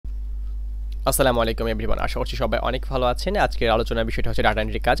আসসালামু আলাইকুম এভরিওয়ান, আশা করছি সবাই অনেক ভালো আছেন। আজকের আলোচনার বিষয়টা হচ্ছে ডাটা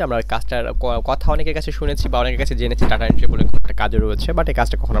এন্ট্রি কাজ। আমরা কাজটার কথা অনেকের কাছে শুনেছি বা অনেকের কাছে জেনেছি ডাটা এন্ট্রি বলে একটা কাজও রয়েছে, বাট এই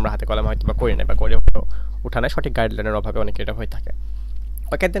কাজটা কখনো আমরা হাতে কলমে হয়তো বা করি না বা করে ওঠা না, সঠিক গাইডলাইনের অভাবে অনেকে এটা হয়ে থাকে।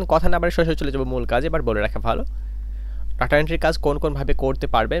 ওকে, দেন কথা না বাড়ি সরাসরি চলে যাবো মূল কাজ। এবার বলে রাখা ভালো, ডাটা এন্ট্রির কাজ কোন কোনভাবে করতে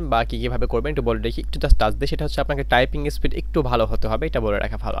পারবেন বা কী কীভাবে করবেন একটু বলে রেখি, একটু জাস্ট টাচ দিয়ে। সেটা হচ্ছে আপনাকে টাইপিং স্পিড একটু ভালো হতে হবে, এটা বলে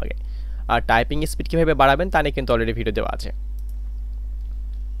রাখা ভালো আগে। আর টাইপিং স্পিড কীভাবে বাড়াবেন তা নিয়ে কিন্তু অলরেডি ভিডিও দেওয়া আছে,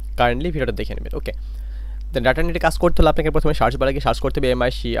 কারেন্টলি ভিডিওটা দেখে নেবেন। ওকে, দেন ডাটা এন্ট্রি কাজ করতে হলে আপনাকে প্রথমে সার্চ বারে গিয়ে সার্চ করতে হবে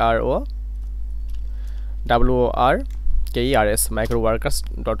MICROWORKERS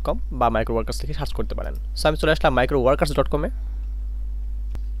microworkers.com বা microworkers লিখে সার্চ করতে পারেন। সো আমি চলে আসলাম microworkers.com-এ।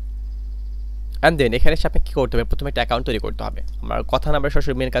 অ্যান্ড দেন এখানে এসে আপনাকে কী করতে হবে, প্রথমে একটা অ্যাকাউন্ট তৈরি করতে হবে। আমার কথা নাম্বার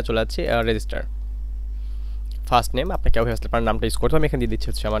সরাসরি মেন কাজ চলে যাচ্ছে রেজিস্টার। ফার্স্ট নেম আপনাকে অবভিয়াসলি আপনার নামটা ইউজ করতে হবে। আমি এখানে দিয়ে দিচ্ছি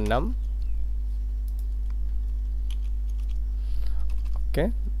হচ্ছে আমার নাম। ওকে,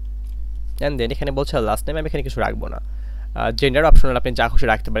 অ্যান্ড দেন এখানে বলছে লাস্ট নেম, আমি এখানে কিছু রাখবো না। জেন্ডার অপশনাল, আপনি যা খুশি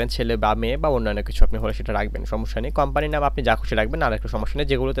রাখতে পারেন, ছেলে বা মেয়ে বা অন্যান্য কিছু আপনি হলে সেটা রাখবেন, সমস্যা নেই। কোম্পানির নাম আপনি যা খুশি রাখবেন, না রাখলে সমস্যা নেই।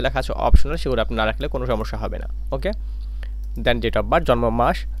 যেগুলোতে লেখা আছে অপশনাল সেগুলো আপনি না রাখলে কোনো সমস্যা হবে না। ওকে, দেন ডেট অফ বার্থ, জন্ম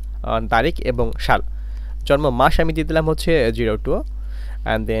মাস, তারিখ এবং সাল। জন্ম মাস আমি দিয়ে দিলাম হচ্ছে 02,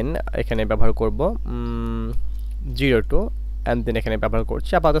 অ্যান্ড দেন এখানে ব্যবহার করব 02, অ্যান্ড দেন এখানে ব্যবহার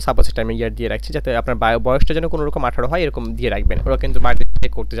করছি আপাতত সাপোজ একটা আমি ইয়ার দিয়ে রাখছি, যাতে আপনার বয়সটা যেন কোনো রকম 18 হয় এরকম দিয়ে রাখবেন। ওরা কিন্তু বাড়িতে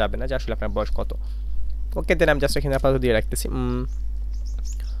চেক করতে যাবে না যে আসলে আপনার বয়স কত। ওকে, দেন আমি জাস্ট এখানে আপাতত দিয়ে রাখতেছি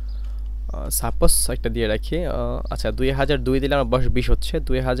সাপোজ একটা দিয়ে রাখি। আচ্ছা 2002 দিলে আমার বয়স 20 হচ্ছে,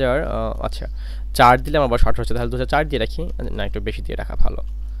 2000 আচ্ছা 4 দিলে আমার বয়স 18 হচ্ছে, তাহলে 2004 দিয়ে রাখি, না একটু বেশি দিয়ে রাখা ভালো,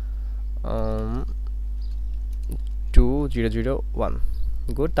 2001।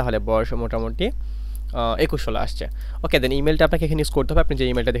 গুড, তাহলে বয়স মোটামুটি 21 আসছে। ওকে, দেন ইমেলটা আপনাকে এখানে ইউজ করতে হবে। আপনি যে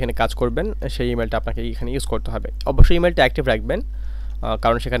ইমেলটা এখানে কাজ করবেন সেই ইমেলটা আপনাকে এখানে ইউজ করতে হবে। অবশ্যই ইমেলটা অ্যাক্টিভ রাখবেন,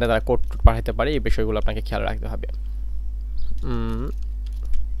 কারণ সেখানে তারা কোড পাঠাতে পারে, এই বিষয়গুলো আপনাকে খেয়াল রাখতে হবে।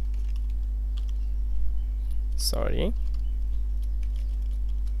 সরি।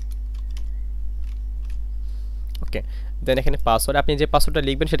 ওকে, দেন এখানে পাসওয়ার্ড, আপনি যে পাসওয়ার্ডটা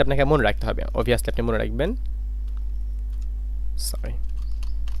লিখবেন সেটা আপনাকে মনে রাখতে হবে। অবভিয়াসলি আপনি মনে রাখবেন। Sorry,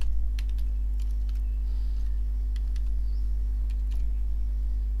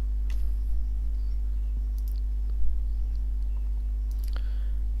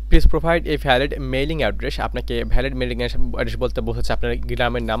 please provide a valid mailing address. আপনাকে ভ্যালিড মেইলিং অ্যাড্রেস বলতে বোঝাচ্ছে আপনার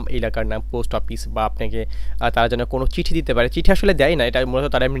গ্রামের নাম, এলাকার নাম, পোস্ট অফিস, বা আপনাকে তারা যেন কোনো চিঠি দিতে পারে। চিঠি আসলে দেয় না, এটা মূলত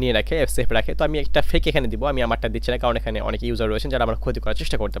তারা এমনি নিয়ে রাখে, সেফ রাখে। তো আমি একটা ফেক এখানে দিব, আমি আমারটা দিচ্ছি না, কারণ এখানে অনেক ইউজার রয়েছেন যারা আমার ক্ষতি করার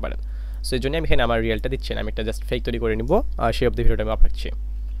চেষ্টা করতে পারেন। সো এই জন্য আমি এখানে আমার রিয়েলটা দিচ্ছি না, আমি একটা জাস্ট ফেক তৈরি করে নিব। সেই অবধি ভিডিওটা আমি রাখছি।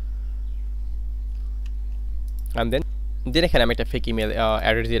 অ্যান্ড দেন এখানে আমি একটা ফেক ইমেল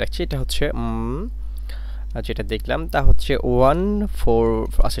অ্যাড্রেস দিয়ে রাখছি। এটা হচ্ছে যেটা দেখলাম তা হচ্ছে 14,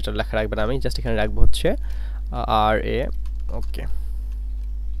 আচ্ছা এটা লেখা রাখবেন, আমি জাস্ট এখানে রাখবো হচ্ছে RA। Okay,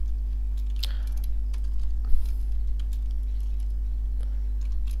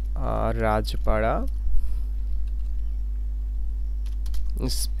 Rajpara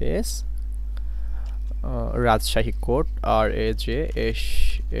space Rajshahi code,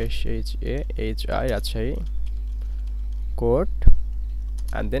 RAJSHAHI Rajshahi code.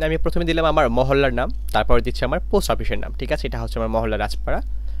 And then আমি প্রথমে দিলাম আমার মহল্লার নাম, তারপরে দিচ্ছি আমার পোস্ট অফিসের নাম। ঠিক আছে, এটা হচ্ছে আমার মহল্লা রাজপাড়া,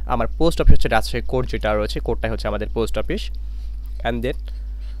 আমার পোস্ট অফিস হচ্ছে রাজশাহী কোড, যেটা রয়েছে কোডটাই হচ্ছে আমাদের পোস্ট অফিস। অ্যান্ড দেন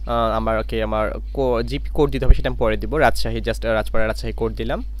আমার জিপি কোড দিতে হবে, সেটা আমি পরে দিব। রাজশাহী জাস্ট রাজপাড়া রাজশাহী কোড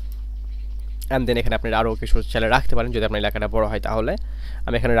দিলাম। অ্যান্ড দেন এখানে আপনারা আরও কিছু চাইলে রাখতে পারেন যদি আপনার এলাকাটা বড় হয়। তাহলে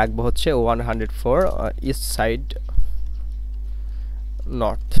আমি এখানে রাখবো হচ্ছে 104 east side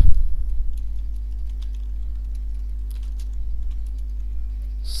north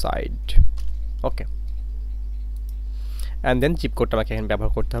side. Okay, and then zip কোডটা আমাকে এখানে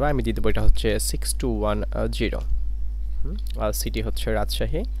ব্যবহার করতে হবে। আমি দিয়ে দেবো এটা হচ্ছে 6210, আর সিটি হচ্ছে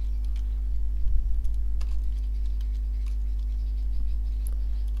রাজশাহী।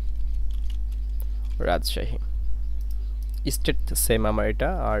 রাজশাহী স্টেট সেম আমার এটা,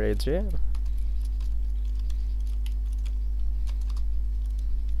 আর এই যে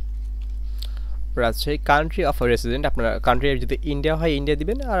রাজশাহী। কান্ট্রি অফ রেসিডেন্ট, আপনার কান্ট্রি যদি ইন্ডিয়া হয় ইন্ডিয়া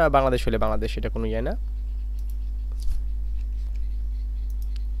দিবেন, আর বাংলাদেশ হলে বাংলাদেশ, এটা কোনো ইয়ে না।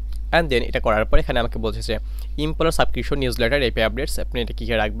 অ্যান্ড দেন এটা করার পর এখানে আমাকে বলছে যে ইম্পলার subscription news letter AP updates, আপনি এটা কী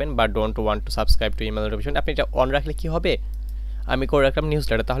রাখবেন, বা don't want to subscribe to email notification. আপনি এটা অন রাখলে কী হবে, আমি করে রাখলাম নিউজ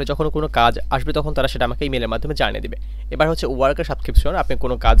লেটার, তাহলে যখন কোনো কাজ আসবে তখন তারা সেটা আমাকে ইমেলের মাধ্যমে জানিয়ে দেবে। এবার হচ্ছে ওয়ার্কার সাবস্ক্রিপশন, আপনি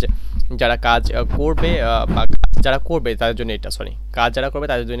কোনো কাজ যারা কাজ করবে বা যারা করবে তাদের জন্য এটা, কাজ যারা করবে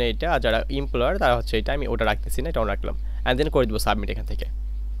তাদের জন্য এটা, আর যারা এমপ্লয়ার তারা হচ্ছে এটা, আমি ওটা রাখতেছি না, এটা অন রাখলাম। অ্যান্ড দেন করে দেবো সাবমিট। এখান থেকে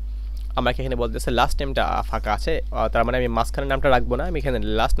আমাকে এখানে বলতেছে লাস্ট নেমটা ফাঁকা আছে, তার মানে আমি মাঝখানের নামটা রাখবো না, আমি এখানে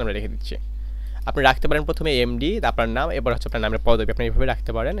লাস্ট নামটা রেখে দিচ্ছি। আপনি রাখতে পারেন প্রথমে এমডি আপনার নাম, এবার হচ্ছে আপনার নামের পদবি আপনি এইভাবে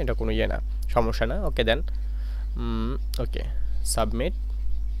রাখতে পারেন, এটা কোনো ইয়ে না, সমস্যা না। ওকে দেন ওকে সাবমিট।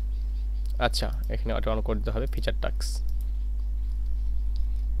 আচ্ছা এখানে অটো অন করে দিতে হবে ফিচার টাস্ক।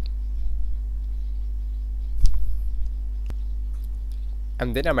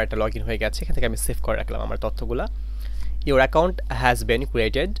 অ্যান্ড দেন আমার একটা লগ ইন হয়ে গেছে, এখান থেকে আমি সেভ করে রাখলাম আমার তথ্যগুলো। Your account has been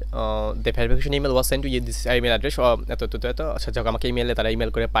created, the verification email was sent to this email address, এত আচ্ছা যাক আমাকে ইমেলে তারা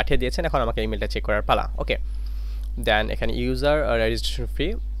ইমেল করে পাঠিয়ে দিয়েছেন, এখন আমাকে ইমেলটা চেক করার পালা। ওকে দেন এখানে ইউজার রেজিস্ট্রেশন ফ্রি।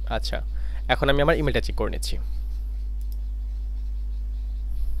 আচ্ছা এখন আমি আমার ইমেলটা চেক করে নিচ্ছি।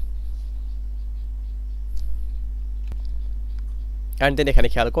 অ্যান্ড দেন এখানে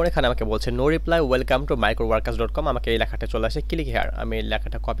খেয়াল করে এখানে আমাকে বলছে no reply welcome to microworkers.com, আমাকে এই লেখাটা চলে আসে, ক্লিক হেয়ার, আমি এই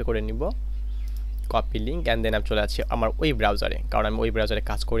লেখাটা কপি করে নিব, কপি লিঙ্ক, অ্যান্ড দেন আমি চলে আসছি আমার ওই ব্রাউজারে, কারণ আমি ওই ব্রাউজারে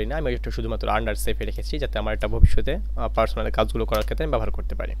কাজ করি না, আমি একটু শুধুমাত্র আন্ডার সেফে রেখেছি যাতে আমার এটা ভবিষ্যতে পার্সোনাল কাজগুলো করার ক্ষেত্রে আমি ব্যবহার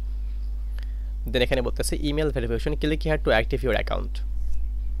করতে পারি। দেন এখানে বলতেছে email verification, click here to active your account.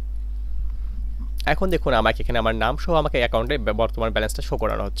 এখন দেখুন আমাকে এখানে আমার নাম সহ আমাকে অ্যাকাউন্টে বর্তমান ব্যালেন্সটা শো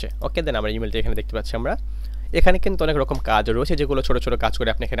করানো হচ্ছে। ওকে দেন আমার ইমেলটা এখানে দেখতে পাচ্ছি আমরা। এখানে কিন্তু অনেক রকম কাজ রয়েছে যেগুলো ছোটো ছোটো কাজ করে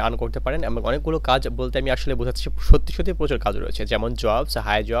আপনি এখানে আর্ন করতে পারেন, এবং অনেকগুলো কাজ বলতে আমি আসলে বোঝাচ্ছি সত্যি সত্যি প্রচুর কাজ রয়েছে, যেমন jobs,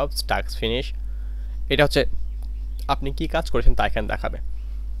 high jobs, task finish, এটা হচ্ছে আপনি কি কাজ করেছেন তা এখানে দেখাবে।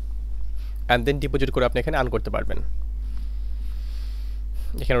 অ্যান্ড দেন ডিপোজিট করে আপনি এখানে আর্ন করতে পারবেন।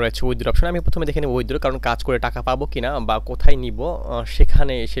 এখানে রয়েছে উইথড্র অপশন, আমি প্রথমে দেখে নেব উইথড্র, কারণ কাজ করে টাকা পাবো কিনা বা কোথায় নিব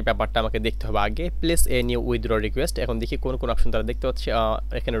সেখানে সেই ব্যাপারটা আমাকে দেখতে হবে আগে। Place a new withdraw request, এখন দেখি কোন কোন অপশন তারা দেখতে পাচ্ছি।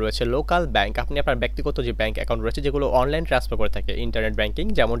 এখানে রয়েছে লোকাল ব্যাংক, আপনি আপনার ব্যক্তিগত যে ব্যাংক অ্যাকাউন্ট রয়েছে যেগুলো অনলাইন ট্রান্সফার করে থাকে, ইন্টারনেট ব্যাংকিং,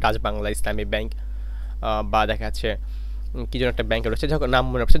 যেমন ডাচ বাংলা ইসলামী ব্যাংক, বা দেখা যাচ্ছে কি যেন একটা ব্যাংক রয়েছে যখন নাম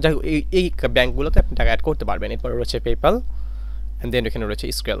মনে হচ্ছে, যাই এই ব্যাংকগুলোতে আপনি টাকা অ্যাড করতে পারবেন। এরপর রয়েছে পেপ্যাল, অ্যান্ড দেন এখানে রয়েছে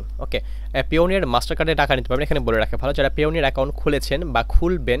স্কেল। ওকে পিওনিয়ার মাস্টার কার্ডে টাকা নিতে পারবেন, এখানে বলে রাখা ভালো, যারা পিওনিয়ার অ্যাকাউন্ট খুলেছেন বা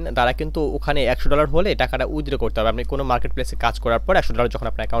খুলবেন তারা কিন্তু ওখানে $100 হলে টাকাটা উইথড্র করতে হবে। আপনি কোনো মার্কেট প্লেসে কাজ করার পর $100 যখন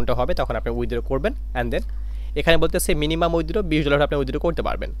আপনার অ্যাকাউন্টে হবে তখন আপনি উইথড্র করবেন, অ্যান্ড দেন এখানে বলতেছে মিনিমাম উইথড্র $20 আপনি উইথড্র করতে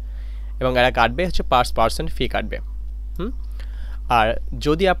পারবেন, এবং এরা কাটবে হচ্ছে 5% ফি কাটবে। আর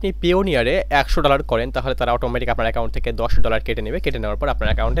যদি আপনি পিওনিয়ারে $100 করেন তাহলে তারা অটোমেটিক আপনার অ্যাকাউন্ট থেকে $10 কেটে নেবে, কেটে নেওয়ার পর আপনার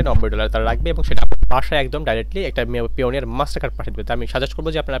অ্যাকাউন্টে $90 তারা রাখবে, এবং সেটা আপনার বাসায় একদম ডাইরেক্টলি একটা পিওনিয়ার মাস্টার কার্ড পাঠিয়ে দেবে। আমি সাজেস্ট করবো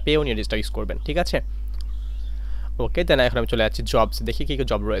যে আপনারা পিওনিয়ার রেজিস্টার ইউজ করবেন, ঠিক আছে। ওকে দেন এখন আমি চলে যাচ্ছি জবস, দেখি কী কী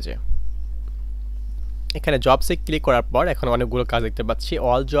জব রয়েছে। এখানে জবসে ক্লিক করার পর এখন অনেকগুলো কাজ দেখতে পাচ্ছি,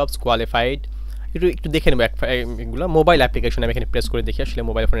 অল জবস কোয়ালিফাইড, একটু দেখে নেবো এগুলো। মোবাইল অ্যাপ্লিকেশন আমি এখানে প্রেস করে দেখি আসলে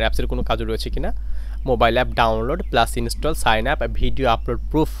মোবাইল ফোনের অ্যাপসের কোনো কাজ রয়েছে কিনা। Mobile app download plus install, sign up, video upload,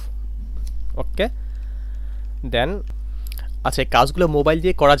 proof. ওকে দেন আচ্ছা এই কাজগুলো মোবাইল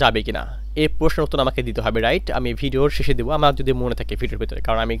দিয়ে করা যাবে কিনা এই প্রশ্নের উত্তর আমাকে দিতে হবে, রাইট। আমি ভিডিওর শেষে দেবো আমার যদি মনে থাকে ভিডিওর ভিতরে,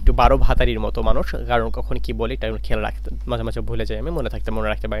 কারণ আমি একটু 12 ভাতারির মতো মানুষ, কারণ কখন কি বলি এটা খেয়াল রাখতে মাঝে মাঝে ভুলে যাই, আমি মনে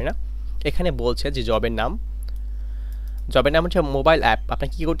রাখতে পারি না। এখানে বলছে যে জবের নাম হচ্ছে মোবাইল অ্যাপ,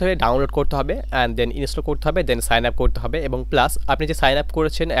 আপনাকে কী করতে হবে, ডাউনলোড করতে হবে, অ্যান্ড দেন ইনস্টল করতে হবে, দেন সাইন আপ করতে হবে, এবং প্লাস আপনি যে সাইন আপ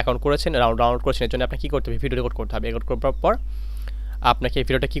করেছেন, অ্যাকাউন্ট করেছেন, ডাউনলোড করেছেন, এর জন্য আপনাকে কী করতে হবে, ভিডিও রেকর্ড করতে হবে। রেকর্ড করার পর আপনাকে এই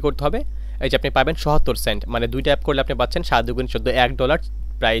ভিডিওটা কী করতে হবে, এই যে আপনি পাবেন ৭৭ সেন্ট, মানে দুইটা অ্যাপ করলে আপনি পাচ্ছেন ৭ দুগুণ ১৪, $1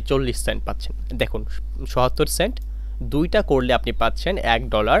 প্রায় 40 সেন্ট পাচ্ছেন। দেখুন ৭৭ সেন্ট, দুইটা করলে আপনি পাচ্ছেন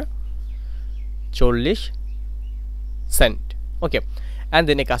 $1 40 সেন্ট। ওকে অ্যান্ড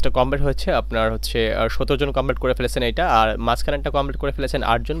দেন এই কাজটা কমপ্লিট হচ্ছে আপনার হচ্ছে ১৭ জন কমপ্লিট করে ফেলেছেন এইটা, আর মাঝখানেরটা কমপ্লিট করে ফেলেছেন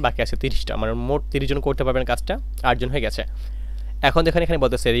 ৮ জন, বাকি আছে 30টা, মানে মোট 30 জন করতে পারবেন কাজটা, 8 জন হয়ে গেছে। এখন দেখেন এখানে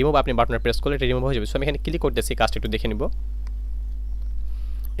বলতেছে রিমুভ, আপনি বাটনে প্রেস করলে এটা রিমুভ হয়ে যাবে। সো আমি এখানে ক্লিক করতেছি, কাজটা একটু দেখে নিব।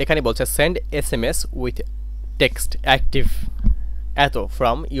 এখানে বলছে send SMS with text active এত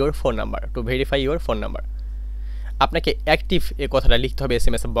from your phone number to verify your phone number. আপনাকে অ্যাক্টিভ এই কথাটা লিখতে হবে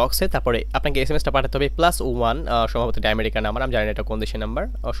SMS বক্সে, তারপরে আপনাকে SMS-টা পাঠাতে হবে +1, সম্ভবত এটা আমেরিকার নাম্বার, আমি জানি না এটা কোন দেশের নাম্বার,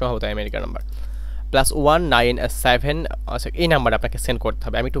 সম্ভবত আমেরিকার নাম্বার, +197, আচ্ছা এই নাম্বারে আপনাকে সেন্ড করতে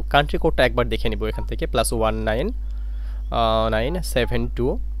হবে। আমি একটু কান্ট্রি কোডটা একবার দেখে নিব এখান থেকে, +19972,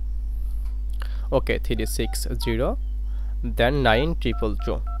 ওকে 360 দেন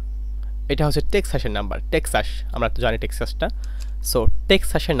 9222, এটা হচ্ছে টেক্সাসের নাম্বার, টেক্সাস আমরা তো জানি টেক্সাসটা। সো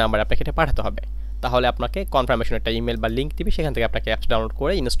টেক্সাসের নাম্বার আপনাকে এটা পাঠাতে হবে, তাহলে আপনাকে কনফার্মেশন একটা ইমেল বা লিঙ্ক দিবে, সেখান থেকে আপনাকে অ্যাপস ডাউনলোড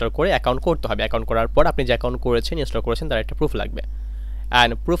করে ইনস্টল করে অ্যাকাউন্ট করতে হবে। অ্যাকাউন্ট করার পর আপনি যে অ্যাকাউন্ট করেছেন ইনস্টল করেছেন তার একটা প্রুফ লাগবে,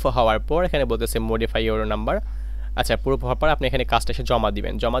 অ্যান্ড প্রুফ হওয়ার পর এখানে বলতেছে মডিফাই ইউর নাম্বার। আচ্ছা প্রুফ হওয়ার পর আপনি এখানে কাজটা এসে জমা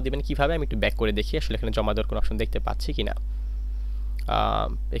দিবেন কীভাবে, আমি একটু ব্যাক করে দেখি আসলে এখানে জমা দেওয়ার কোনো অপশন দেখতে পাচ্ছি কিনা।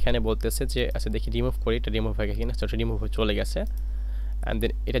 এখানে বলতেছে যে আচ্ছা দেখি রিমুভ করি, এটা রিমুভ হয়ে গেছে কিনা, সেটা রিমুভ হয়ে চলে গেছে। অ্যান্ড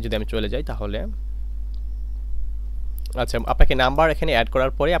দেন এটা যদি আমি চলে যাই তাহলে আচ্ছা আপনাকে নাম্বার এখানে অ্যাড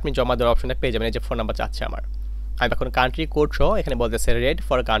করার পরে আপনি জমা দেওয়ার অপশনটা পেয়ে যাবেন, এই যে ফোন নাম্বার চাচ্ছে আমার। আমি এখন কান্ট্রি কোড সহ এখানে বলতেছে red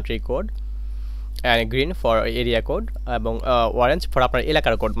for country code, and green for area code এবং অরেঞ্জ ফর আপনার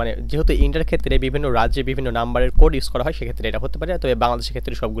এলাকার কোড। মানে যেহেতু ইন্ডিয়ার ক্ষেত্রে বিভিন্ন রাজ্যে বিভিন্ন নাম্বারের কোড ইউজ করা হয়, সেক্ষেত্রে এটা হতে পারে, তবে বাংলাদেশের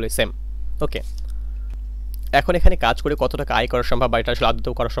ক্ষেত্রে সবগুলোই সেম। ওকে, এখন এখানে কাজ করে কত টাকা আয় করা সম্ভব বা এটা আসলে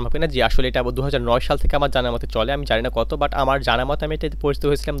আদৌ করা সম্ভব কিনা, যে আসলে এটা 2009 সাল থেকে আমার জানার মতে চলে, আমি জানি না কত, বাট আমার জানার মতে আমি এটাতে পরিচিত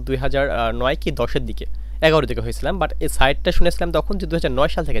হয়েছিলাম 2009 কি 10-এর দিকে, 11 দিকে হয়েছিলাম, বাট এই সাইটটা শুনেছিলাম তখন যে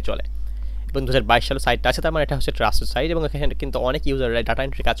 2009 সাল থেকে চলে এবং 2022 সালে সাইটটা আছে, তার মানে এটা হচ্ছে ট্রাস্টেড সাইট এবং এখানে কিন্তু অনেক ইউজাররা ডাটা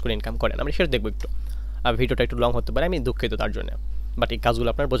এন্ট্রি কাজ করে ইনকাম করেন। আমরা সেটা দেখবো একটু, আর ভিডিওটা একটু লং হতে পারে, আমি দুঃখিত তার জন্য, বাট এই কাজগুলো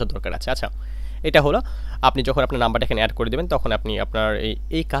আপনার বোঝার দরকার আছে। আচ্ছা, এটা হলো আপনি যখন আপনার নাম্বারটা এখানে অ্যাড করে দেবেন তখন আপনি আপনার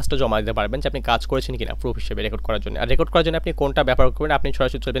এই কাজটা জমা দিতে পারবেন যে আপনি কাজ করেছেন কিনা প্রুফ হিসেবে রেকর্ড করার জন্য। আর রেকর্ড করার জন্য আপনি কোনটা ব্যবহার করবেন, আপনি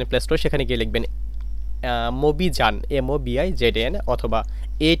সরাসরি চলবেন প্লে স্টোর, সেখানে গিয়ে লিখবেন মোবিজান MOBIZAN অথবা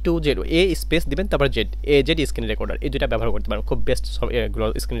A20 A স্পেস দিবেন তারপর জেড AZ স্ক্রিন রেকর্ডার, এই দুইটা ব্যবহার করতে পারেন, খুব best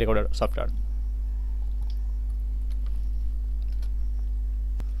screen recorder software.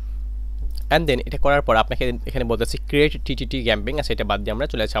 And then এটা করার পর আপনাকে এখানে বলতেছি ক্রিয়েট TTT গ্যাম্পিং, আর সেটা বাদ দিয়ে আমরা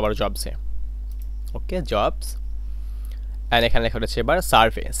চলে যাচ্ছি আবার জবসে। ওকে, জবস, অ্যান্ড এখানে লেখা হচ্ছে এবার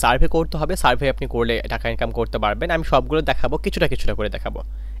সার্ভে করতে হবে। সার্ভে আপনি করলে টাকা ইনকাম করতে পারবেন। আমি সবগুলো দেখাবো, কিছুটা করে দেখাবো।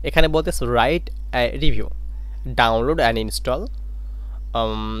 এখানে বলতেছে right review, download and install,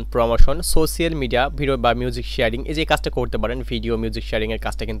 promotion, social media, video বা মিউজিক শেয়ারিং, এই যে কাজটা করতে পারেন। ভিডিও মিউজিক শেয়ারিংয়ের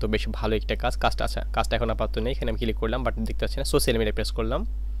কাজটা কিন্তু বেশ ভালো একটা কাজটা আছে, কাজটা এখন আপাতত নেই, এখানে আমি ক্লিক করলাম বাট দেখতে পাচ্ছি না, সোশ্যাল মিডিয়া প্রেস করলাম।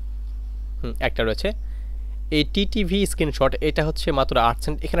 একটা রয়েছে এই টিটিভি স্ক্রিনশট, এটা হচ্ছে মাত্র 8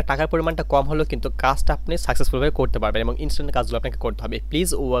 সেন্ট। এখানে টাকার পরিমাণটা কম হলেও কিন্তু কাজটা আপনি সাকসেসফুলভাবে করতে পারবেন এবং ইনস্ট্যান্ট কাজগুলো আপনাকে করতে হবে। Please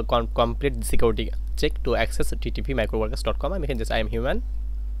complete security check to access ttv-microworkers.com। আমি এখানে just I am human.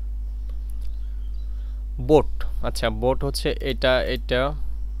 Boat, আচ্ছা বোট হচ্ছে এটা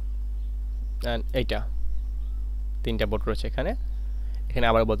অ্যান্ড এইটা, তিনটা বোট রয়েছে এখানে। এখানে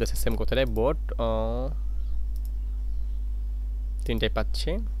আবার বলতেছে সেম কথাটাই, বোট তিনটাই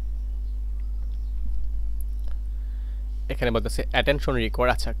পাচ্ছি। এখানে বলতেছে অ্যাটেনশন রিকোয়ার্ড,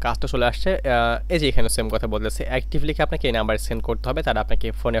 আচ্ছা কাজটা চলে আসছে। এই যে এখানে সেম কথা বলতেছে, অ্যাক্টিভ লিখে আপনাকে এই নাম্বার সেন্ড করতে হবে, তারা আপনাকে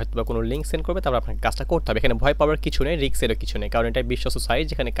ফোনে হয়তো বা কোনো লিঙ্ক সেন্ড করবে, তারপর আপনাকে কাজটা করতে হবে। এখানে ভয় পাওয়ার কিছু নেই, রিস্কেরও কিছু নেই, কারণ এটা বিশ্বস্ত সাইট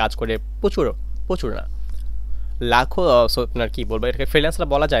যেখানে কাজ করে প্রচুর না লাখো, আপনার কী বলবো, এটাকে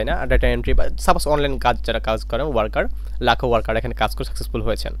ফ্রিল্যান্সার বলা যায় না, ডাটা এন্ট্রি বা সাপোজ অনলাইন কাজ যারা কাজ করেন লাখো ওয়ার্কার এখানে কাজ করে সাকসেসফুল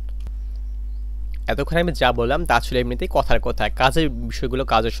হয়েছেন। এতক্ষণ আমি যা বললাম তা আসলে এমনিতেই কথার কথা, কাজের বিষয়গুলো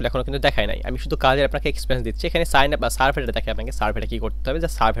কাজ আসলে এখনও কিন্তু দেখায় নাই, আমি শুধু কাজের আপনাকে এক্সপিরিয়েন্স দিচ্ছি। এখানে সাইন আপ বা সার্ভেটা দেখে আপনাকে সার্ভেটা কী করতে হবে, যা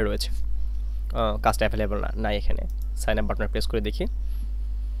সার্ভে রয়েছে, কাজটা অ্যাভেলেবল নাই। এখানে সাইন আপ বাটনে প্রেস করে দেখি,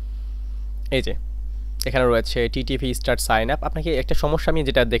 এই যে এখানে রয়েছে টিটিভি স্টার্ট সাইন আপ। আপনাকে একটা সমস্যা আমি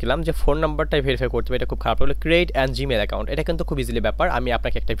যেটা দেখলাম যে ফোন নাম্বারটাই ভেরিফাই করতে হবে, এটা খুব খারাপ হলো। ক্রিয়েট অ্যান্ড জিমেল অ্যাকাউন্ট, এটা কিন্তু খুব ইজিলি ব্যাপার, আমি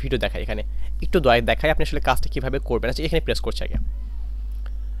আপনাকে একটা ভিডিও দেখাই, এখানে একটু দেখাই আপনি আসলে কাজটা কীভাবে করবেন। আচ্ছা এখানে প্রেস করছে আগে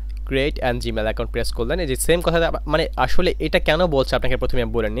create and Gmail account press করলেন, এই যে সেম কথা। মানে আসলে এটা কেন বলছে আপনাকে প্রথমে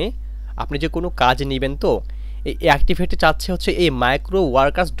আমি বলে নিই, আপনি যে কোনো কাজ নেবেন তো এই অ্যাক্টিভেটে চাচ্ছে হচ্ছে এই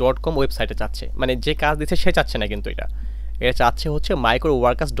microworkers.com ওয়েবসাইটে চাচ্ছে, মানে যে কাজ দিচ্ছে সে চাচ্ছে না, কিন্তু এটা চাচ্ছে হচ্ছে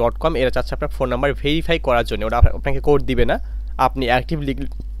microworkers.com, এরা চাচ্ছে আপনার ফোন নাম্বার ভেরিফাই করার জন্য। ওরা আপনাকে কোড দিবে না, আপনি অ্যাক্টিভ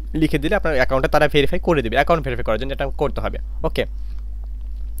লিখে দিলে আপনার অ্যাকাউন্টটা তারা ভেরিফাই করে দেবে, অ্যাকাউন্ট ভেরিফাই করার জন্য এটা করতে হবে। ওকে,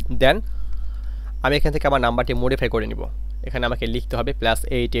 দেন আমি এখান থেকে আমার নাম্বারটি মডিফাই করে নিব। এখানে আমাকে লিখতে হবে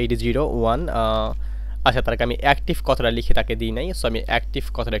 +8801। আচ্ছা তার আগে আমি অ্যাক্টিভ কথাটা লিখে তাকে দিই নাই, সো আমি অ্যাক্টিভ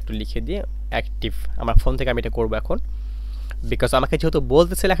কথাটা একটু লিখে দিয়ে অ্যাক্টিভ আমার ফোন থেকে আমি এটা করবো এখন, বিকজ আমাকে যেহেতু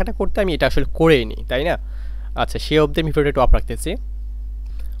বলতেছে লেখাটা করতে, আমি এটা আসলে করেই নিই, তাই না। আচ্ছা সে অবধি আমি ভিডিওটা একটু অফ রাখতেছি।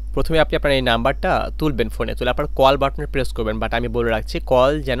 প্রথমে আপনি আপনার এই নাম্বারটা তুলবেন, ফোনে তুলে আপনার কল বাটনে প্রেস করবেন, বাট আমি বলে রাখছি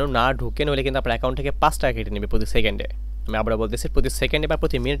কল যেন না ঢুকে, নইলে কিন্তু আপনার অ্যাকাউন্ট থেকে 5 টাকা কেটে নেবে প্রতি সেকেন্ডে। আমি আবার বলতেছি প্রতি সেকেন্ডে বা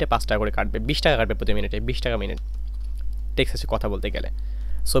প্রতি মিনিটে 5 টাকা করে কাটবে, 20 টাকা কাটবে প্রতি মিনিটে, 20 টাকা মিনিট টেক্সট আছে কথা বলতে গেলে।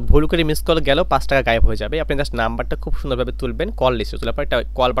 সো ভুল করে মিস কল গেলেও 5 টাকা গায়েব হয়ে যাবে। আপনি জাস্ট নাম্বারটা খুব সুন্দরভাবে তুলবেন, কল লিস্টে তুলে আপনার একটা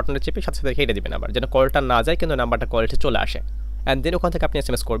কল বাটনে চেপে সাথে সাথে কেটে দেবেন, আবার যেন কলটা না যায় কিন্তু নাম্বারটা কল লিস্টে চলে আসে। অ্যান্ড দেন ওখান থেকে আপনি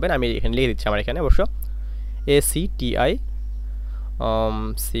SMS করবেন, আমি এখানে লিখে দিচ্ছি আমার এখানে অবশ্য ACTIVE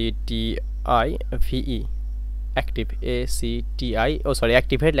অ্যাক্টিভ,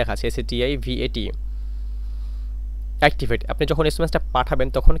 অ্যাক্টিভেট লেখা আছে, ACTIVAT অ্যাক্টিভেট। আপনি যখন SMS টা পাঠাবেন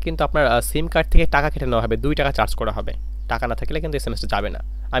তখন কিন্তু আপনার সিম কার্ড থেকে টাকা কেটে নেওয়া হবে, 2 টাকা চার্জ করা হবে, টাকা না থাকলে কিন্তু SMS টা যাবে না।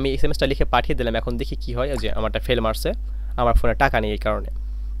 আমি SMS টা লিখে পাঠিয়ে দিলাম, এখন দেখি কি হয়। যে আমারটা ফেল মারছে, আমার ফোনে টাকা নেই এই কারণে।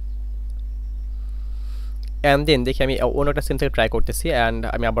 অ্যান্ড দেন দেখি আমি অন্য একটা সিম থেকে ট্রাই করতেছি, অ্যান্ড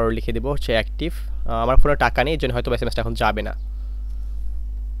আমি আবারও লিখে দেবো হচ্ছে অ্যাক্টিভ, আমার ফোনে টাকা নেই, এই জন্য হয়তো SMS টা এখন যাবে না।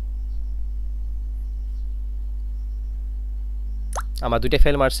 আমার 2টা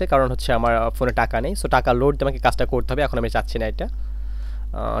ফেল মারছে, কারণ হচ্ছে আমার ফোনে টাকা নেই। সো টাকা লোড দিয়ে আমাকে কাজটা করতে হবে, এখন আমি চাচ্ছি না এটা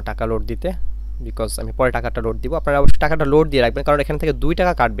টাকা লোড দিতে, বিকজ আমি পরে টাকাটা লোড দিব। আপনারা অবশ্যই টাকাটা লোড দিয়ে রাখবেন, কারণ এখান থেকে 2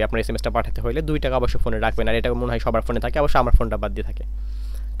 টাকা কাটবে আপনার SMS টা পাঠাতে হলে, 2 টাকা অবশ্যই ফোনে রাখবেন। আর এটা মনে হয় সবার ফোনে থাকে, অবশ্যই আমার ফোনটা বাদ দিয়ে থাকে।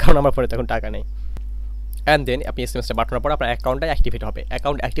 কারণ আমার ফোনে তখন টাকা নেই। অ্যান্ড দেন আপনি এসএমএসটা পাঠানোর পর আপনার অ্যাকাউন্টটা অ্যাক্টিভেট হবে।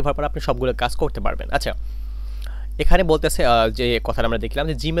 অ্যাকাউন্ট অ্যাক্টিভ হওয়ার পর আপনি সবগুলো কাজ করতে পারবেন। আচ্ছা, এখানে বলতেছে যে কথাটা আমরা দেখলাম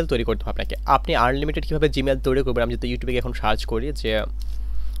যে জিমেল তৈরি করতে হবে আপনাকে। আপনি আনলিমিটেড কীভাবে জিমেল তৈরি করবেন, আমি যদি ইউটিউবে এখন সার্চ করি যে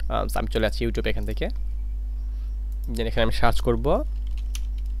আমি চলে যাচ্ছি ইউটিউবে, এখান থেকে দেন এখানে আমি সার্চ করব,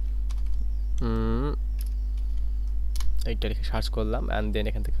 এইটা লিখে সার্চ করলাম অ্যান্ড দেন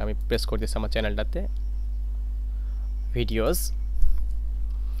এখান থেকে আমি প্রেস করতেছি আমার চ্যানেলটাতে ভিডিওস।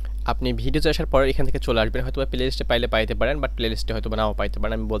 আপনি ভিডিওতে আসার পর এখান থেকে চলে আসবেন, হয়তো প্লে লিস্টে পাইলে পাইতে পারেন, বাট প্লে লিস্টে হয়তো নাও পাইতে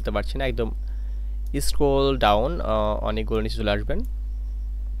পারেন, আমি বলতে পারছি না। একদম স্ক্রল ডাউন অনেকগুলো নিচে চলে আসবেন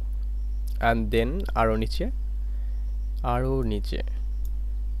অ্যান্ড দেন আরও নিচে,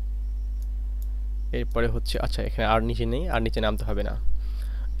 এরপরে হচ্ছে আচ্ছা এখানে আর নিচে নেই, আর নিচে নামতে হবে না,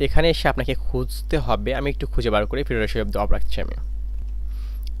 এখানে এসে আপনাকে খুঁজতে হবে। আমি একটু খুঁজে বার করে ফিরে শব্দ অফ রাখছি আমি।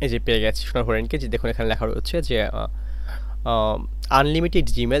 এই যে পেয়ে গেছি সোনার হরিণকে, যে দেখুন এখানে লেখা রয়েছে যে আনলিমিটেড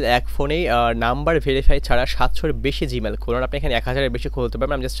জিমেল, এক ফোনেই নাম্বার ভেরিফাই ছাড়া 700-এর বেশি জিমেল খুলুন। আপনি এখানে 1000-এর বেশি খুলতে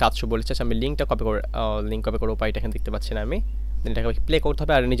পারবেন, আমি জাস্ট 700 বলেছি। আমি লিঙ্কটা কপি করে উপায়টা এখানে দেখতে পাচ্ছি না আমি, এটাকে প্লে করতে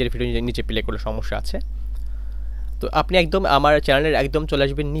হবে, আর নিজের ভিডিও নিচে প্লে করলে সমস্যা আছে। তো আপনি একদম আমার চ্যানেলের একদম চলে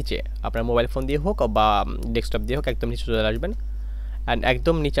আসবেন নিচে, আপনার মোবাইল ফোন দিয়ে হোক বা ডেস্কটপ দিয়ে হোক, একদম নিচে চলে আসবেন অ্যান্ড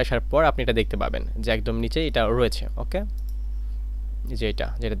একদম নিচে আসার পর আপনি এটা দেখতে পাবেন যে একদম নিচে এটা রয়েছে। ওকে, যে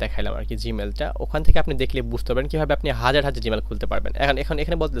যেটা দেখাইলাম আর কি জিমেলটা, ওখান থেকে আপনি দেখলে বুঝতে পারবেন কীভাবে আপনি হাজার জিমেল খুলতে পারবেন।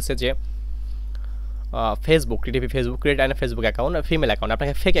 এখানে বলতেছে যে Facebook create and Facebook account, female account,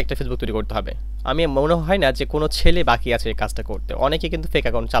 আপনাকে ফেক একটা ফেসবুক তৈরি করতে হবে। আমি মনে হয় না যে কোনো ছেলে বাকি আছে এই কাজটা করতে, অনেকে কিন্তু ফেক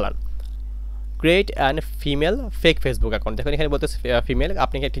অ্যাকাউন্ট চালান। Create and female fake Facebook account, দেখুন এখানে বলতেছে ফিমেল,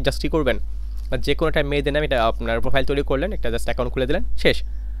 আপনি জাস্ট কী করবেন, যে কোনো একটা মেয়েদের নামে এটা আপনার প্রোফাইল তৈরি করলেন, একটা জাস্ট অ্যাকাউন্ট খুলে দিলেন, শেষ।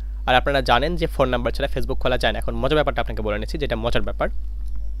 আর আপনারা জানেন যে ফোন নাম্বার ছাড়া ফেসবুক খোলা যায় না। এখন মজার ব্যাপারটা আপনাকে বলে নিচ্ছি, যেটা মজার ব্যাপার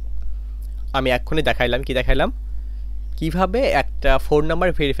আমি এক্ষুনি দেখাইলাম, কীভাবে একটা ফোন নাম্বার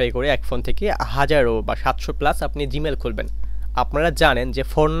ভেরিফাই করে এক ফোন থেকে 1000 বা 700+ আপনি জিমেল খুলবেন। আপনারা জানেন যে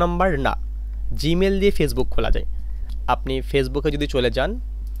ফোন নাম্বার না, জিমেল দিয়ে ফেসবুক খোলা যায়। আপনি ফেসবুকে যদি চলে যান,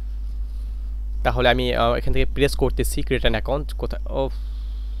 তাহলে আমি এখান থেকে প্রেস করতেছি ক্রিয়েট অ্যান অ্যাকাউন্ট, কোথায় ও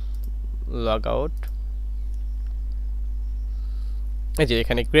লগ আউট, এই যে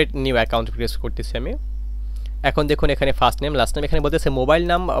এখানে ক্রিয়েট নিউ অ্যাকাউন্ট প্রেস করতেছি আমি। এখন দেখুন এখানে ফার্স্ট নেম লাস্ট নেম, এখানে বলতেছে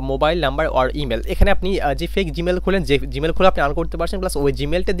মোবাইল নাম্বার অর ইমেল। এখানে আপনি যে ফেক জিমেল খুলেন, যে জিমেল খুলে আপনি আর্ন করতে পারছেন, প্লাস ওই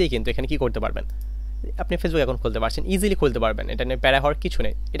জিমেলটা দিয়ে কিন্তু এখানে কী করতে পারবেন, আপনি ফেসবুক অ্যাকাউন্ট খুলতে পারছেন, ইজিলি খুলতে পারবেন। এটা নিয়ে প্যারা হওয়ার কিছু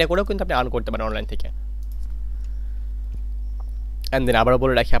নেই, এটা করেও কিন্তু আপনি আর্ন করতে পারেন অনলাইন থেকে। অ্যান্ড দেন আবারও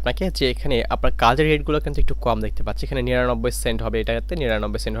বলে রাখি আপনাকে যে এখানে আপনার কাজের রেটগুলো কিন্তু একটু কম দেখতে পাচ্ছি। এখানে 99 সেন্ট হবে, এটাতে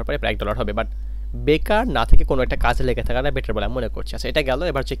 99 সেন্ট হওয়ার পরে প্রায় $1 হবে, বাট বেকার না থেকে কোনো একটা কাজে লেগে থাকাটা বেটার বলে আমি মনে করছি। আচ্ছা, এটা গেল।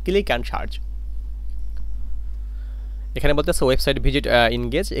 এবার হচ্ছে ক্লিক অ্যান্ড সার্চ। এখানে বলতেছে ওয়েবসাইট ভিজিট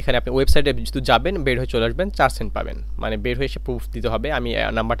ইনগেজ, এখানে আপনি ওয়েবসাইটে যদি যাবেন, বের হয়ে চলে আসবেন, 4 সেন্ট পাবেন, মানে বের হয়ে এসে প্রুফ দিতে হবে। আমি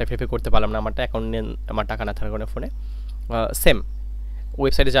নাম্বারটা ভেরিফাই করতে পারলাম না, নাম্বারটা অ্যাকাউন্ট আমার টাকা না থাকার কারণে ফোনে। সেম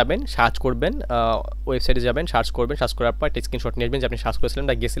ওয়েবসাইটে যাবেন, সার্চ করবেন, সার্চ করার পর একটা স্ক্রিনশট নিয়ে আসবেন যে আপনি সার্চ করেছিলেন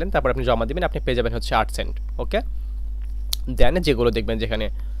বা গেছিলেন, তারপর আপনি জমা দেবেন, আপনি পেয়ে যাবেন হচ্ছে 8 সেন্ট। ওকে, দেন যেগুলো দেখবেন যেখানে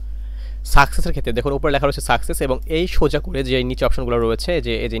সাকসেসের ক্ষেত্রে দেখুন উপরে লেখা রয়েছে সাকসেস, এবং এই সোজা করে যে নিচে অপশনগুলো রয়েছে,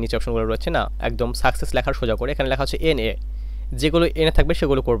 যে নিচে অপশনগুলো রয়েছে না, একদম সাকসেস লেখার সোজা করে এখানে লেখা হচ্ছে NA, যেগুলো এনে থাকবে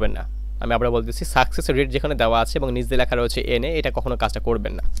সেগুলো করবেন না। আমি আবার বলতেছি, সাকসেসের রেট যেখানে দেওয়া আছে এবং নিচে লেখা রয়েছে NA, এটা কখনো কাজটা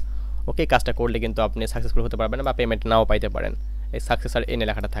করবেন না। ওকে, কাজটা করলে কিন্তু আপনি সাকসেসফুল হতে পারবেন না বা পেমেন্ট নাও পাইতে পারেন এই সাকসেস আর NA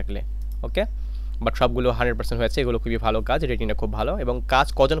লেখাটা থাকলে। ওকে, বাট সবগুলো 100% হয়েছে, এগুলো খুবই ভালো কাজ, রেটিংটা খুব ভালো। এবং কাজ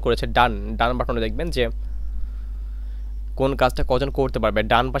কজন করেছে, ডান বাটনে দেখবেন যে কোন কাজটা কজন করতে পারবে।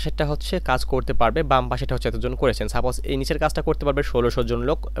 ডান পাশেরটা হচ্ছে কাজ করতে পারবে, বাম পাশেরটা হচ্ছে এতজন করেছেন। সাপোজ এই নিচের কাজটা করতে পারবে 1600 জন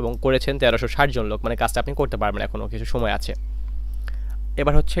লোক এবং করেছেন 1360 জন লোক, মানে কাজটা আপনি করতে পারবেন, এখনও কিছু সময় আছে।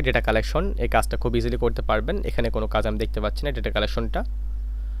 এবার হচ্ছে ডেটা কালেকশন, এই কাজটা খুব ইজিলি করতে পারবেন। এখানে কোনো কাজ আমি দেখতে পাচ্ছি না ডেটা কালেকশনটা।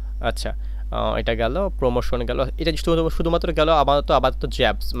 আচ্ছা, এটা গেল, প্রমোশন গেল, এটা শুধুমাত্র গেল আপাতত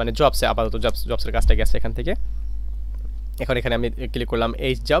জবস, মানে জবসে আপাতত জবসের কাজটা গেছে এখান থেকে। এখন এখানে আমি ক্লিক করলাম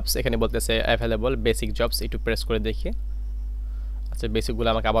এই জবস, এখানে বলতেছে অ্যাভেলেবল বেসিক জবস, একটু প্রেস করে দেখি। আচ্ছা, বেসিকগুলো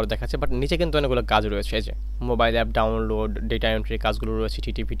আমাকে আবারও দেখাচ্ছে, বাট নিচে কিন্তু অনেকগুলো কাজ রয়েছে, এই যে mobile app download, data entry কাজগুলো রয়েছে,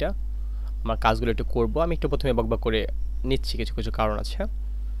 টিটিপিটা। আমার কাজগুলো একটু করবো, আমি একটু প্রথমে বকবক করে নিচ্ছি, কিছু কারণ আছে।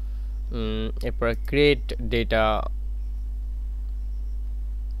 এরপর ক্রিয়েট ডেটা,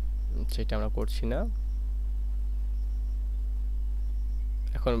 সেটা আমরা করছি না।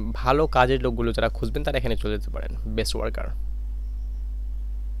 এখন ভালো কাজের লোকগুলো যারা খুঁজবেন তারা এখানে চলে যেতে পারেন, বেস্ট ওয়ার্কার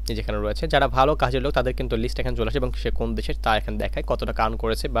যেখানে রয়েছে। যারা ভালো কাজের লোক তাদের কিন্তু লিস্ট এখানে চলে আসে, এবং সে কোন দেশের তা এখানে দেখায়, কত টাকা আর্ন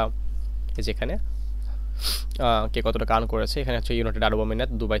করেছে, বা যেখানে কে কত টাকা আর্ন করেছে। এখানে হচ্ছে ইউনাইটেড আরব আমিরাত,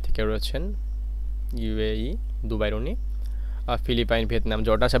 দুবাই থেকে রয়েছেন, UAE দুবাইয়ের উনি, ফিলিপাইন, ভিয়েতনাম,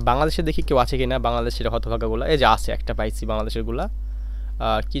 জর্ডান। আচ্ছা, বাংলাদেশে দেখি কেউ আছে কি না, বাংলাদেশের হতভাগাগুলো, এই যে আছে, একটা পাইছি বাংলাদেশেরগুলা,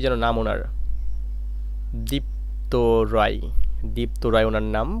 কি যেন নাম ওনার, দীপ্ত রায় ওনার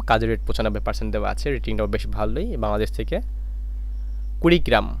নাম। কাজের রেট 95% দেওয়া আছে, রেটিংটাও বেশ ভালোই। বাংলাদেশ থেকে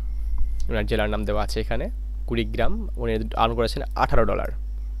কুড়িগ্রাম ওনার জেলার নাম দেওয়া আছে এখানে, কুড়িগ্রাম। উনি আর্ন করেছেন $18।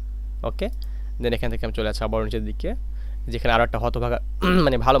 ওকে, দেন এখান থেকে আমি চলে আসছি আবার নিচের দিকে, যেখানে আরও একটা হতভাগা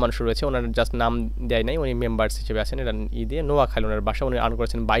মানে ভালো মানুষ রয়েছে, ওনার জাস্ট নাম দেয় নাই, উনি মেম্বার্স হিসেবে আছেন। এটা দিয়ে নোয়াখালী ওনার বাসা, উনি আর্ন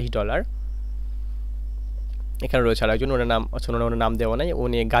করেছেন $22। এখানে রয়েছে আর একজন, ওনার নাম ওনার নাম দেওয়া নাই,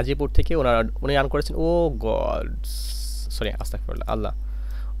 উনি গাজীপুর থেকে উনি আর্ন করেছেন, ও গড সরি আস্তাগফিরুল্লাহ,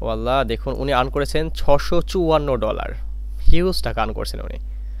 আল্লাহ দেখুন উনি আর্ন করেছেন $654, হিউজ টাকা আর্ন করেছেন উনি।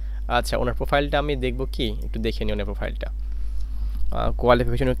 আচ্ছা, ওনার প্রোফাইলটা আমি দেখবো কি, একটু দেখে নিই ওনার প্রোফাইলটা।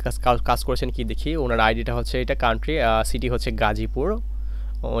 কোয়ালিফিকেশনের কাজ করেছেন কি দেখি। ওনার আইডিটা হচ্ছে এটা, কান্ট্রি সিটি হচ্ছে গাজীপুর।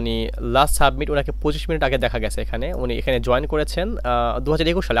 উনি লাস্ট সাবমিট ওনাকে 25 মিনিট আগে দেখা গেছে এখানে। উনি এখানে জয়েন করেছেন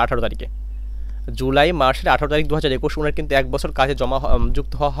 2021 সালে 18 তারিখে, জুলাই মাসের 18 তারিখ 2021। ওনার কিন্তু 1 বছর কাজে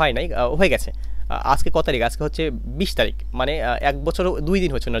যুক্ত হওয়া হয় নাই, হয়ে গেছে। আজকে কত তারিখ, আজকে হচ্ছে 20 তারিখ, মানে 1 বছর 2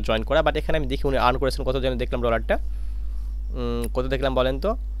 দিন হচ্ছে ওনার জয়েন করা। বাট এখানে আমি দেখি উনি আর্ন করেছেন কত, যেন দেখলাম ডলারটা কত দেখলাম বলেন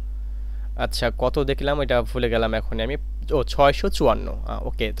তো। আচ্ছা, কত দেখলাম এটা ভুলে গেলাম এখন আমি। 654।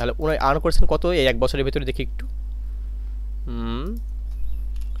 ওকে, তাহলে উনি আর্ন করেছেন কত এই 1 বছরের ভিতরে, দেখি একটু।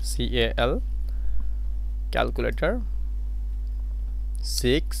 CAL calculator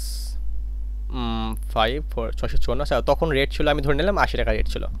 6 5 4 654। তখন রেট ছিল, আমি ধরে নিলাম 80 টাকা রেট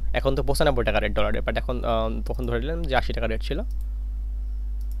ছিল, এখন তো 95 টাকা রেট ডলারে, বাট এখন তখন ধরে নিলাম যে 80 টাকা রেট ছিল।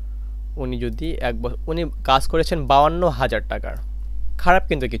 উনি যদি উনি কাজ করেছেন 52,000 টাকার, খারাপ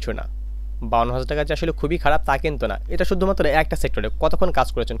কিন্তু কিছু না। 52,000 টাকা যে আসলে খুবই খারাপ তা কিন্তু না, এটা শুধুমাত্র একটা সেক্টরে। কতক্ষণ কাজ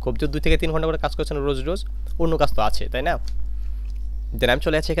করেছেন, খুব জোর 2 থেকে 3 ঘন্টা করে কাজ করেছেন রোজ, অন্য কাজ তো আছে, তাই না? দেন আমি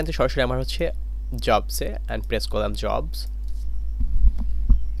চলে যাচ্ছি এখান থেকে সরাসরি আমার হচ্ছে জবসে, অ্যান্ড প্রেস করলাম জবস।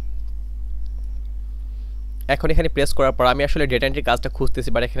 এখন এখানে প্রেস করার পর আমি আসলে ডেটা এন্ট্রি কাজটা খুঁজতেছি,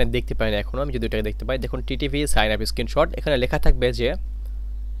 বাট এখানে দেখতে পাই না এখনও। আমি যদি এটাকে দেখতে পাই, দেখুন টিটিভি সাইন আপ স্ক্রিনশট, এখানে লেখা থাকবে যে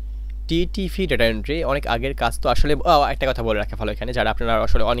টিটিভি ডেটা এন্ট্রি, অনেক আগের কাজ। তো আসলে একটা কথা বলে রাখা ভালো এখানে, যারা আপনারা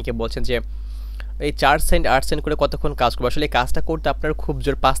আসলে অনেকে বলছেন যে এই 4 সেন্ট 8 সেন্ট করে কতক্ষণ কাজ করবে, আসলে এই কাজটা করতে আপনার খুব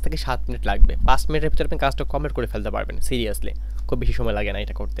জোর 5 থেকে 7 মিনিট লাগবে। 5 মিনিটের ভিতরে আপনি কাজটা কমপ্লিট করে ফেলতে পারবেন, সিরিয়াসলি খুব বেশি সময় লাগে না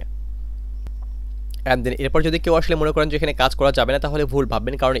এটা করতে। অ্যান্ড দেন এরপর যদি কেউ আসলে মনে করেন যে এখানে কাজ করা যাবে না, তাহলে ভুল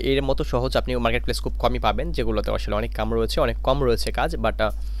ভাববেন, কারণ এর মতো সহজ আপনি মার্কেট প্লেস খুব কমই পাবেন, যেগুলোতে আসলে অনেক কম রয়েছে কাজ, বাট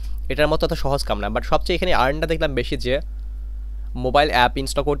এটার মতো এত সহজ কাম না। বাট সবচেয়ে এখানে আর্নটা দেখলাম বেশি, যে মোবাইল অ্যাপ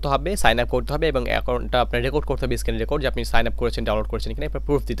ইনস্টল করতে হবে, সাইন আপ করতে হবে, এবং অ্যাকাউন্টটা আপনার রেকর্ড করতে হবে, স্ক্রিন রেকর্ড, যে আপনি সাইন আপ করেছেন, ডাউনলোড করেছেন কিনা, এরপর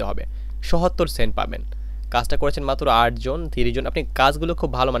প্রুফ দিতে হবে। 77 সেন্ট পাবেন। কাজটা করেছেন মাত্র 8 জন 30 জন, আপনি কাজগুলো খুব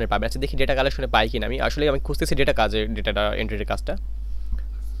ভালো মানের পাবেন। আচ্ছা দেখি ডেটা কালেকশনে পাই কিনা, আমি খুঁজতেছি ডেটা এন্ট্রির কাজটা।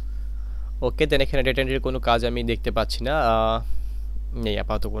 ওকে, দেন এখানে ডেটা এন্ট্রির কোনো কাজ আমি দেখতে পাচ্ছি না, নেই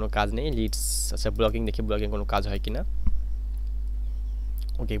আপাতত কোনো কাজ নেই। লিডস, আচ্ছা ব্লগিং দেখি, ব্লগিং কোনো কাজ হয় কিনা।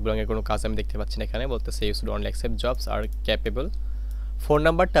 ওকে, ব্লগিংয়ের কোনো কাজ আমি দেখতে পাচ্ছি না এখানে, বলতেছে you should only accept jobs R capable. Phone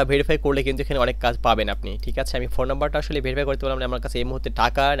নাম্বারটা ভেরিফাই করলে কিন্তু এখানে অনেক কাজ পাবেন আপনি, ঠিক আছে। আমি ফোন নাম্বারটা আসলে ভেরিফাই করতে পারলাম না, আমার কাছে এই মুহূর্তে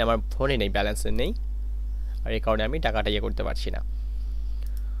টাকা আমার ফোনে নেই, ব্যালেন্স নেই, আর এই কারণে আমি টাকাটা করতে পারছি না।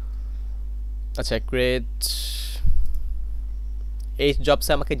 আচ্ছা, ক্রিয়েট এই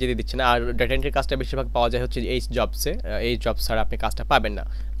জবসে আমাকে যেতে দিচ্ছে না, আর ডেটা এন্ট্রির কাজটা বেশিরভাগ পাওয়া যায় হচ্ছে এই জবসে। এই জবস ছাড়া আপনি কাজটা পাবেন না,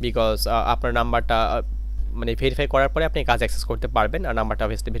 বিকজ আপনার নাম্বারটা মানে ভেরিফাই করার পরে আপনি কাজ অ্যাক্সেস করতে পারবেন, আর নাম্বারটা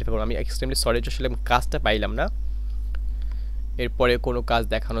ভেরিফাই করবেন। আমি এক্সট্রিমলি সরি, আসলে কাজটা পাইলাম না। এরপরে কোনো কাজ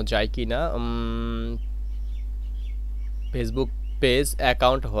দেখানো যায় কি না। Facebook page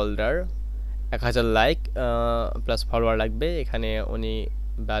account holder 1000 like plus follower লাগবে। এখানে উনি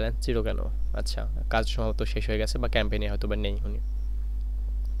ব্যালেন্স 0 কেন? আচ্ছা, কাজ সম্ভবত শেষ হয়ে গেছে, বা ক্যাম্পেইনে হয়তো বা নেই উনি।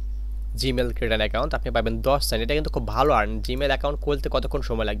 জিমেল ক্রিয়েট অ্যান অ্যাকাউন্ট, আপনি পাবেন 10 সেন্ট। এটা কিন্তু খুব ভালো আর্ন। জিমেল অ্যাকাউন্ট খুলতে কতক্ষণ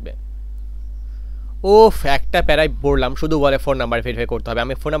সময় লাগবে? ওফ, একটা প্যারাই পড়লাম, শুধু বলে ফোন নাম্বার ভেরিফাই করতে হবে।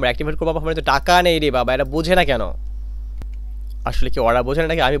 আমি ফোন নাম্বার অ্যাক্টিভেট করবো, আমার তো টাকা নেই রে বাবা, এটা বোঝে না কেন? আসলে কি ওরা বোঝে না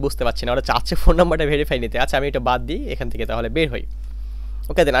নাকি আমি বুঝতে পারছি না, ওরা চাচ্ছে ফোন নাম্বারটা ভেরিফাই নিতে। আচ্ছা, আমি এটা বাদ দিই এখান থেকে, তাহলে বের হই।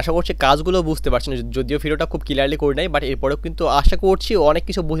 ওকে, দেন আশা করছি কাজগুলো বুঝতে পারছেন, যদিও ভিডিওটা খুব ক্লিয়ারলি করে নাই, বাট এরপরেও কিন্তু আশা করছি অনেক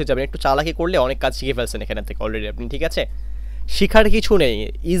কিছু বুঝে যাবেন। একটু চালাকি করলে অনেক কাজ শিখে ফেলছেন এখান থেকে অলরেডি আপনি, ঠিক আছে। শেখার কিছু নেই,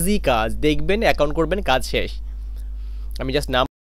 ইজি কাজ, দেখবেন, অ্যাকাউন্ট করবেন, কাজ শেষ। আমি জাস্ট নাম